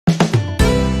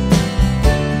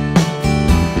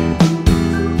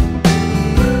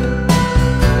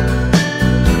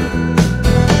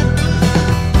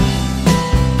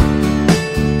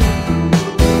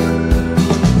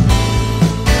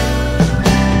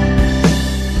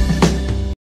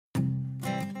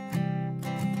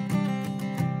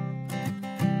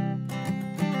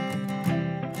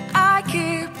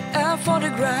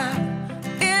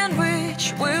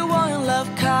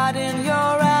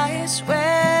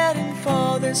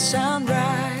the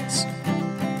sunrise.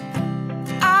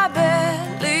 I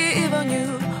barely even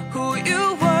knew who you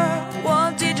were.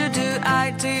 What did you do?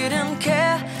 I didn't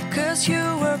care, 'cause you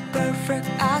were perfect,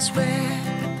 I swear.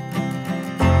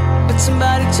 But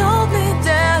somebody told me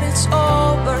that it's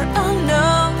over. I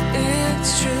know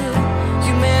it's true.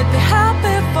 You made me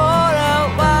happy for a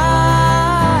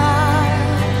while.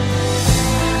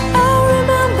 I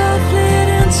remember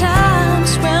fleeting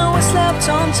times when we slept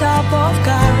on top of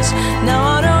cars. Now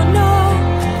I don't know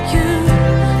you,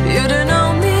 you don't know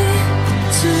me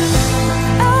too.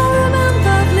 I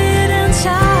remember fleeting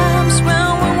times when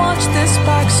we watched the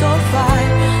sparks so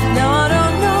fire. Now I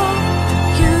don't know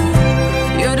you,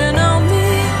 you don't know me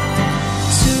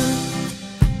too.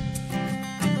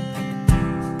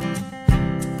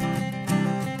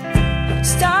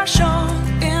 Stars shone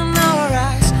in our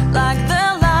eyes like the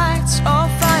lights of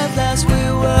fireflies. We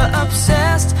were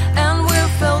obsessed and we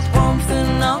felt warmth in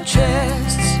our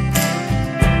chests.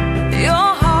 Your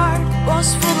heart was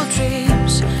full of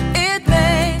dreams. It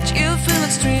made you feel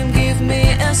extreme. Give me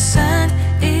a sign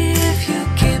if you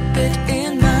keep it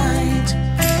in mind.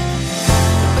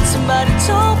 But somebody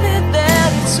told me that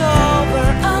it's over.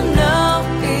 I know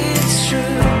it's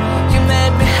true. You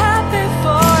made me happy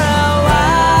for a while.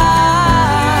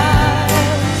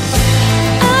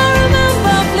 I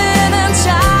remember fleeting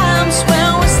times when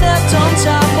we slept on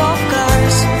top of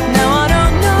cars. Now I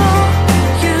don't know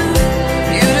you,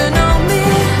 you don't know me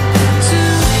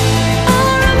too. I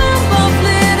remember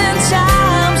fleeting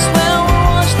times when we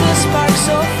watched the sparks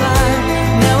so fire.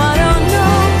 Now I don't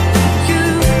know you,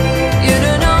 you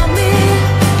don't know me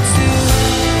too.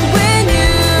 We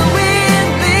knew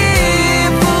we'd be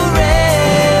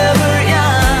forever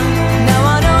young. Now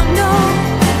I don't know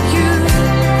you,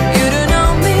 you don't know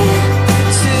me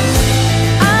too.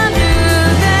 I knew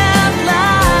that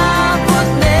love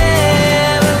would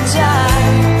never die.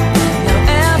 Now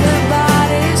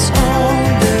everybody's on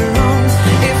their own.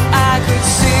 If I could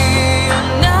see you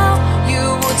now, you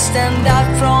would stand out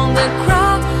from the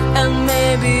crowd, and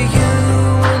maybe you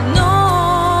would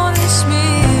notice me.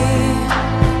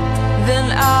 Then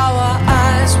our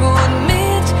eyes would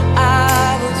meet.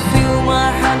 I would feel my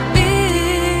heart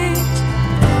beat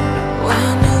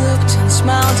when you looked and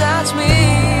smiled at me.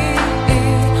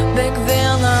 Back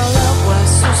then our love was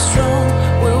so strong.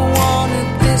 We wanted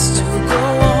this to go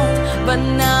on, but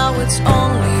now it's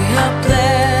only a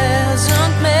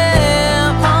pleasant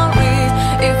memory.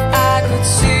 If I could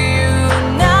see you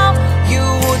now, you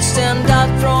would stand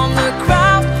out from the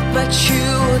crowd, but you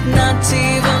would not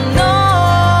even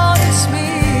notice me.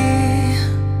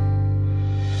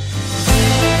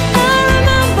 I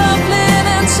remember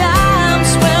fleeting times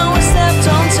when we slept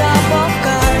on top of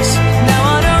cars. Now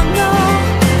I don't know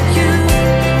you,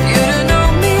 you don't know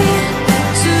me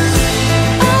too.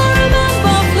 I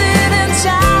remember fleeting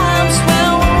times when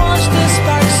we watched the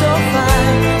sparks so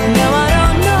fire. Now I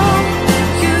don't know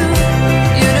you,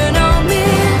 you don't know me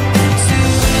too.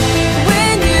 We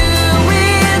knew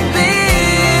we'd be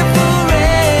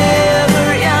forever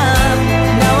young.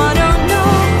 Now I don't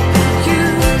know you,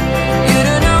 you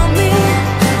don't know me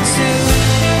too.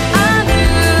 I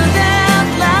knew that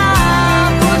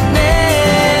love would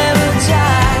never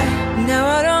die. Now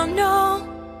I don't know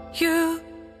you,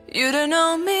 you don't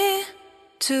know me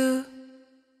too.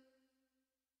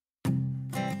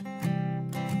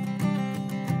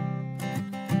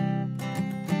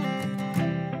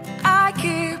 I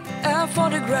keep a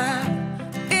photograph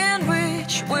in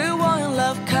which we were in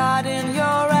love, caught in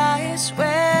your eyes,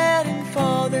 waiting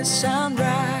for the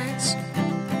sunrise.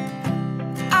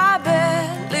 I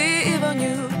barely even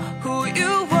knew who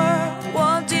you were.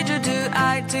 What did you do?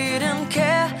 I didn't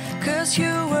care, 'cause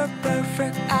you were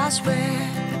perfect, I swear.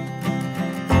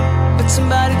 But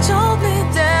somebody told me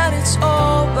that it's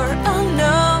over. I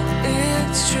know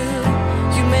it's true.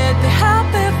 You made me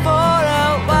happy for a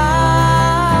while.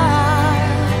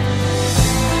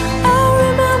 I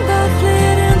remember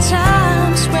fleeting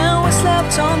times when we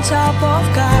slept on top of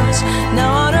cars.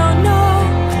 Now I don't know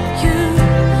you,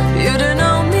 you don't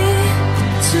know me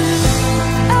too.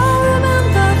 I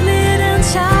remember fleeting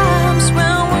times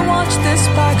when we watched the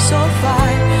sparks so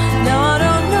fire. Now I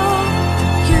don't know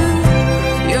you,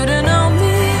 you don't know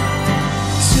me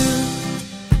too.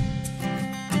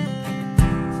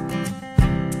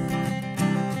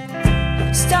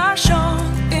 Stars shone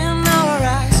in our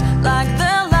eyes like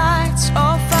the lights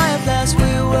of fireflies.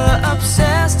 We were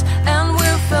obsessed and we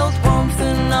felt warmth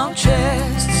in our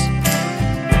chests.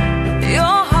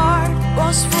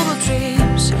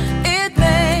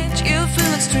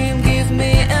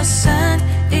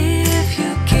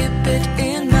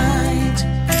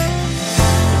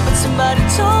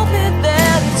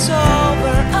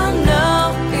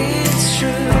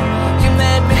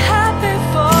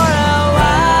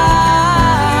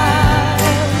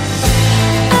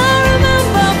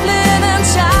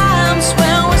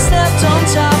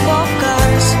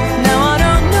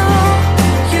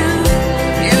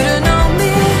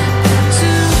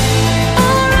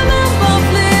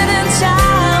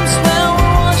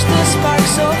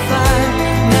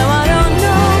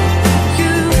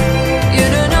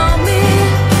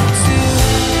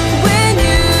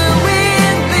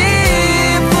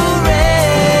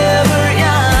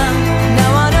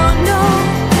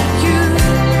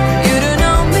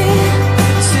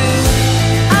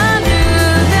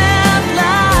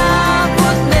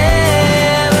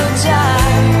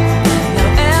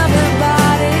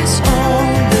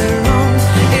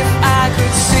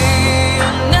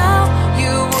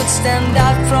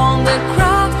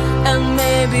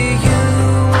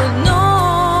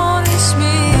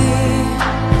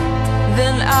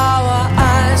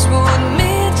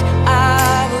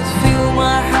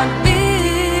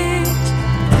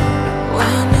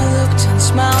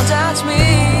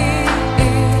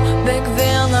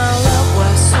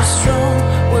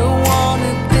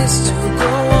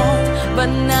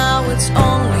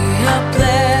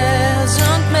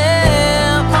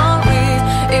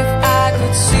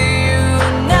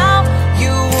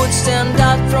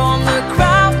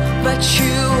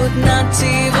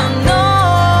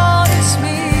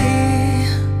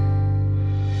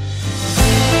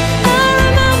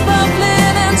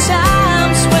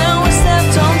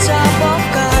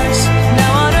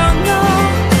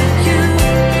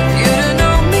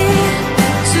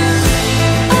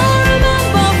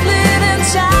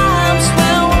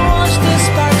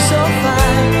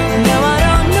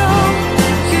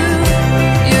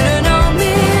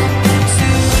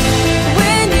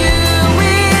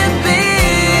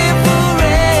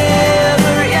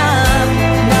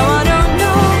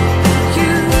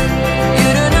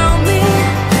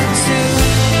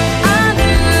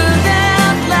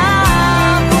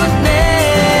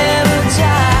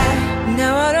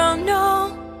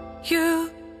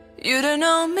 you don't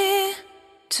know me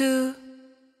too.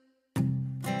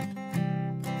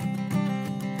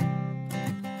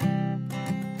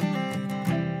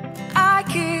 I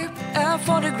keep a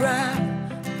photograph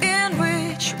in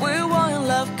which we were in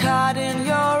love, caught in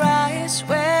your eyes,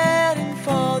 waiting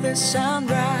for the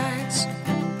sunrise.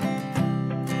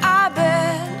 I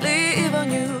barely even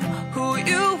knew who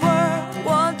you were.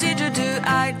 What did you do?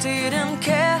 I didn't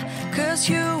care, 'cause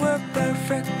you were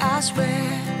perfect, I swear.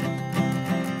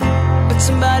 But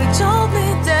somebody told me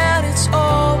that it's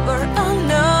over. I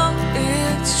know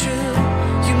it's true.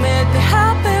 You made me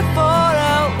happy for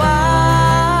a while.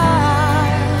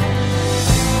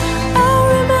 I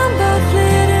remember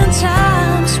fleeting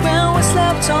times when we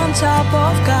slept on top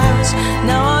of cars.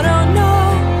 Now I don't know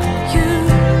you,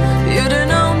 you don't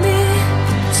know me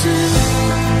too.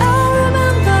 I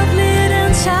remember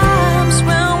fleeting times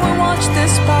when we watched the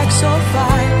sparks so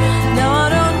fire. Now I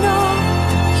don't know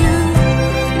you,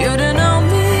 you don't know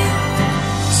me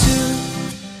too.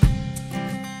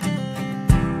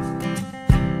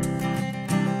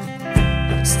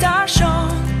 Stars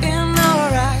shone in our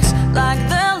eyes like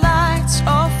the lights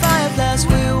of fireflies.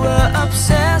 We were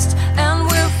obsessed and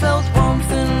we felt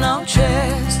warmth in our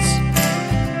chests.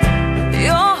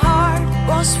 Your heart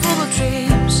was full of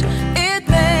dreams, it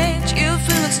made you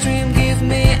feel extreme. Give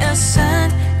me a sign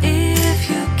if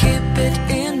you keep it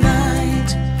in mind.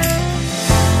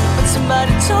 But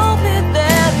somebody told me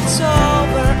that it's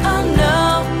over. I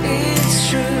know it's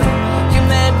true. You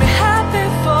made me happy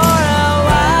for a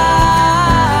while.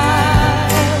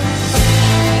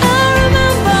 I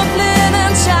remember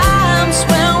fleeting times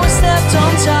when we slept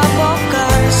on top of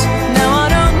cars. Now I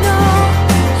don't know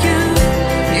you,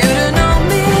 you don't know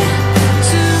me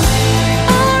too.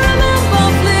 I remember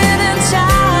fleeting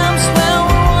times when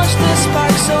we watched the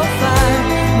sparks so fire.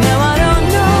 Now I don't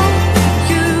know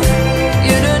you,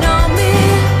 you don't know me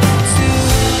too.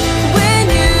 We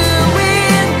knew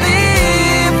we'd be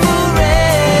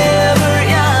forever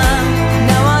young.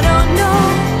 Now I don't know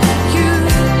you,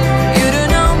 you don't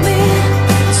know me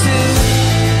too.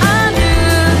 I knew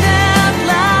that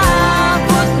love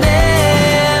would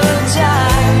never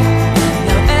die.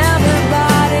 Now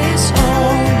everybody's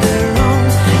on their own.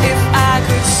 If I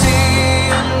could see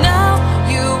you now,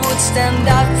 you would stand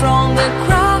out from the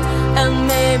crowd, and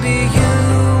maybe you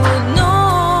would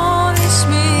notice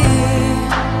me.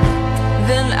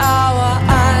 Then our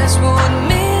eyes would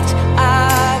meet,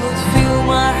 I would feel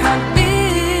my heart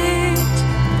beat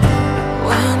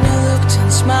when you looked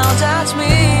and smiled at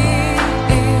me.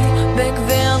 Back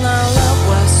then our love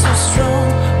was so strong,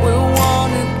 we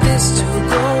wanted this to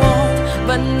go on.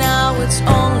 But now it's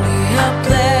only a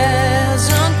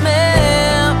pleasant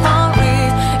memory.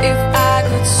 If I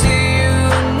could see you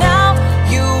now,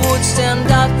 you would stand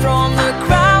out from the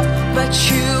crowd, but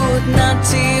you would not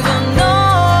even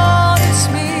notice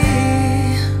me.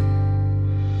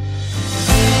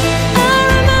 I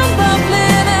remember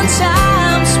fleeting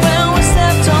times when we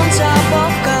slept on top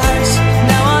of cars.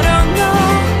 Now I don't know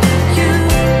you,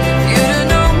 you don't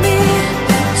know me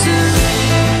too.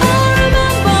 I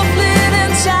remember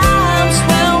fleeting times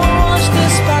when we watched the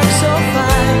sparks so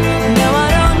fire. Now I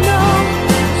don't know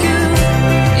you,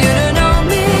 you don't know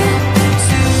me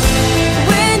too.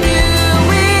 We knew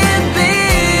we'd be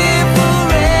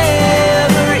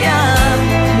forever young.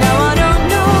 Now I don't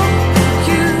know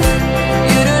you,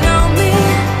 you don't know me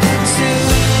too.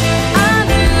 I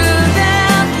knew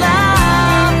that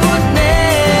love would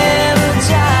never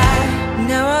die.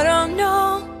 Now I don't know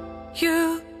you,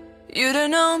 you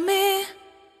don't know me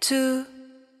too.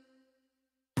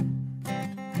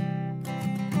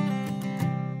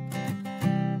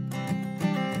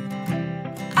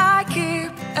 I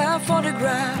keep a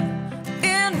photograph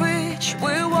in which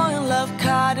we were in love,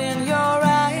 caught in your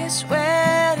eyes,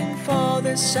 waiting for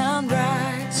the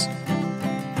sunrise.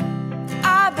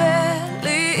 I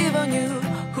barely even knew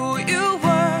who you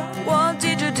were. What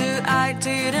did you do? I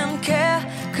didn't care,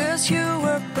 'cause you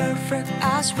were perfect,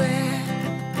 I swear.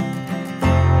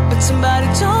 But somebody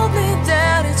told me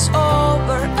that it's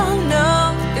over. I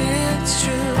know it's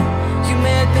true. You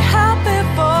made me happy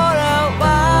for a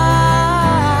while.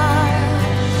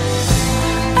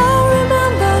 I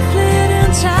remember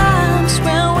fleeting times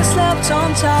when we slept on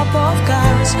top of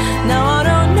cars. Now I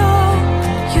don't know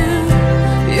you,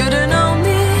 you don't know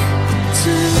me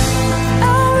too.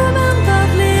 I remember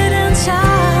fleeting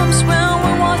times when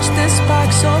we watched the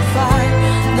sparks so fire.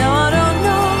 Now I don't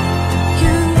know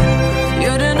you,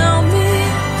 you don't know me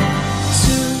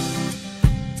too.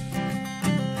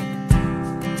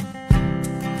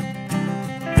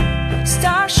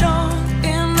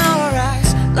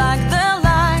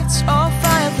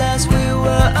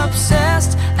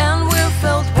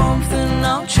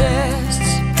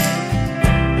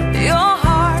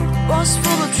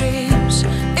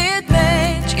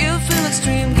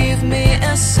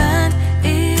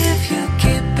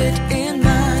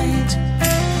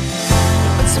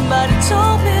 somebody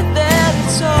told me that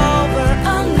it's over.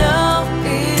 I know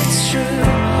it's true.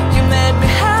 You made me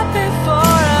happy for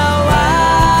a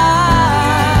while.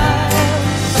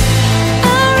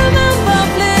 I remember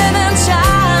fleeting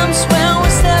times when we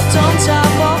slept on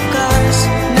top of cars.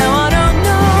 Now I don't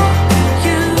know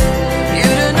you, you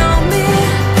don't know me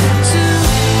too.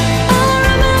 I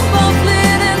remember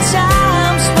fleeting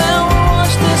times when we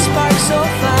watched the sparks so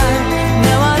far.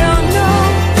 Now I don't know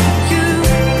you,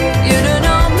 you don't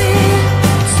know me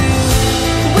too.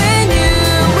 We knew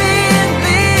we'd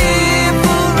be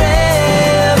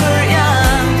forever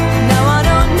young. Now I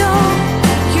don't know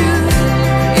you,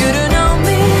 you don't know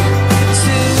me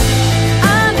too.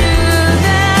 I knew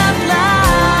that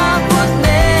love would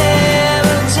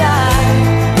never die.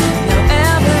 Now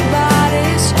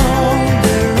everybody's on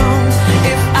their own.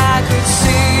 If I could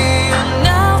see you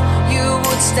now, you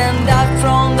would stand out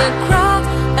from the crowd,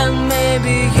 and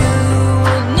maybe you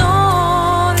would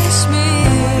notice me.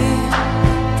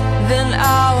 Then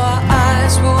our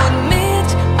eyes would meet,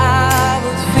 I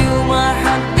would feel my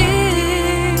heart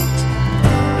beat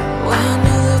when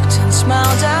you looked and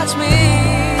smiled at me.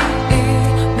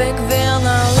 Back then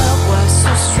our love was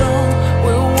so strong,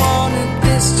 we wanted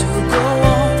this to go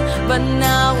on, but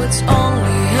now it's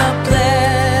only a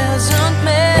pleasant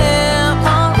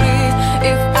memory.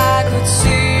 If I could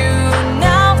see you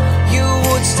now, you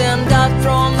would stand out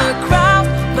from the crowd,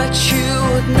 but you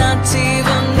would not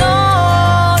even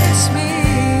notice me.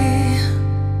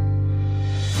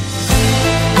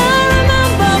 I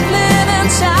remember fleeting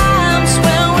times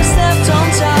when we slept on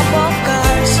top of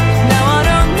cars. Now I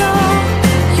don't know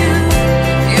you,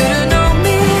 you don't know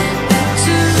me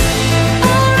too.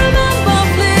 I remember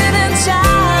fleeting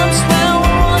times when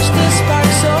we watched the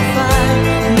sparks so far.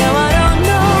 Now I don't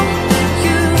know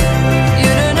you,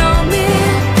 you don't know me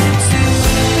too.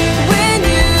 We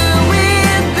knew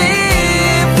we'd be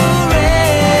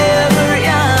forever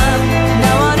young.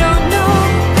 Now I don't know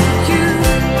you,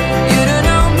 you don't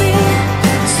know me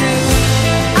too.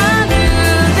 I knew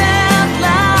that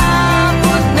love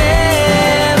would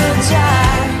never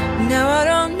die. Now I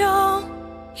don't know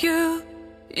you,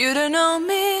 you don't know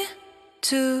me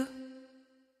too.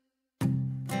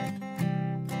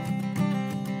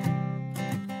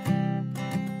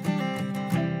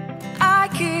 I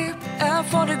keep a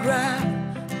photograph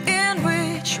in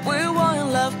which we were in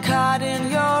love, caught in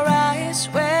your eyes,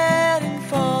 waiting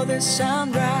for the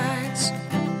sunrise.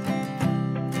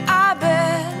 I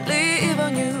barely even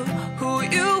knew who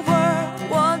you were.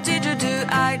 What did you do?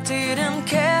 I didn't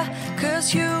care,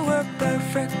 'cause you were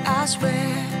perfect, I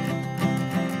swear.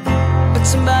 But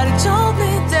somebody told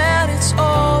me that it's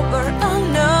over. I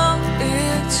know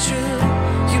it's true.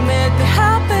 You made me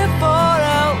happy for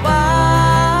a while.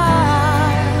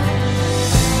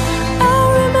 I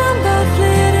remember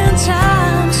fleeting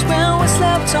times when we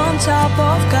slept on top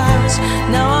of cars.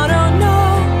 Now I don't know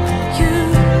you,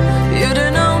 you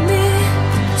don't know me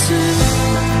too.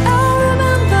 I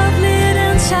remember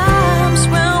fleeting times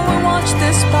when we watched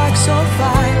the sparks so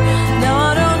far. Now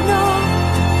I don't know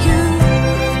you,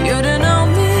 you don't know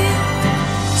me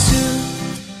too.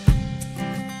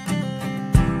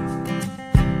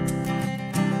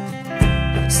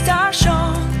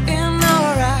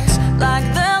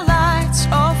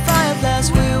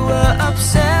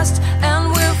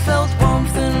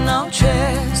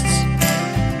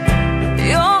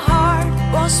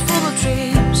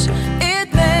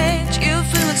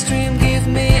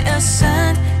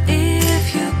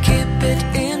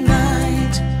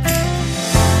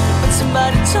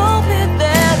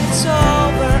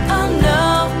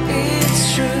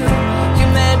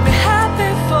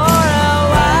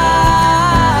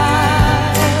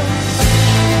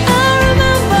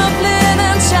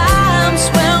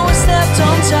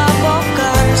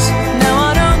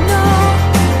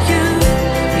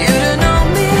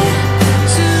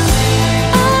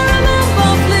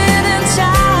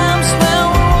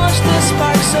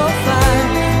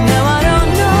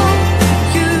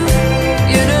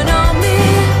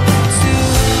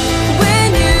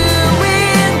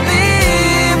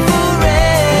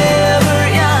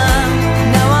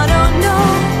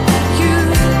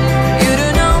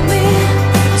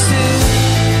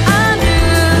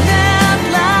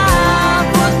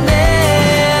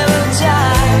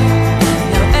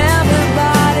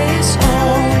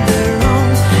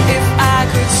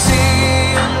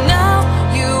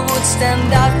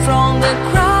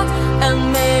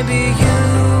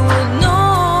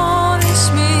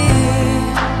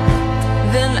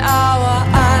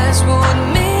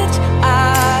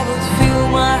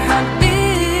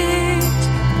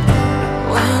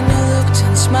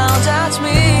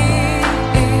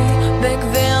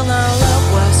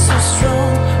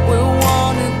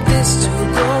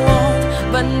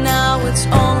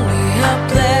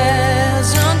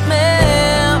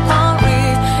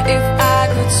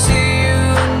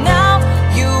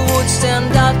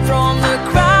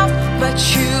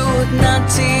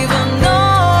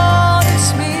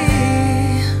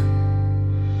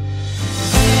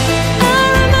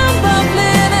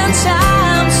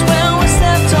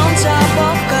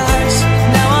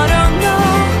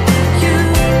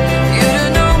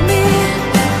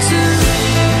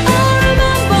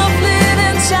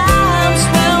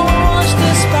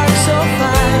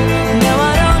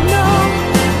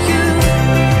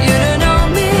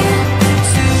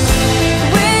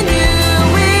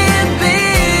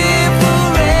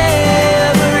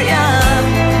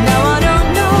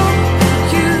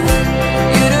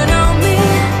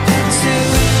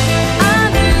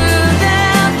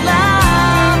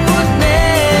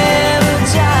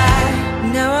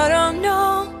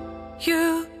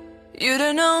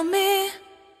 don't know me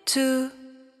too.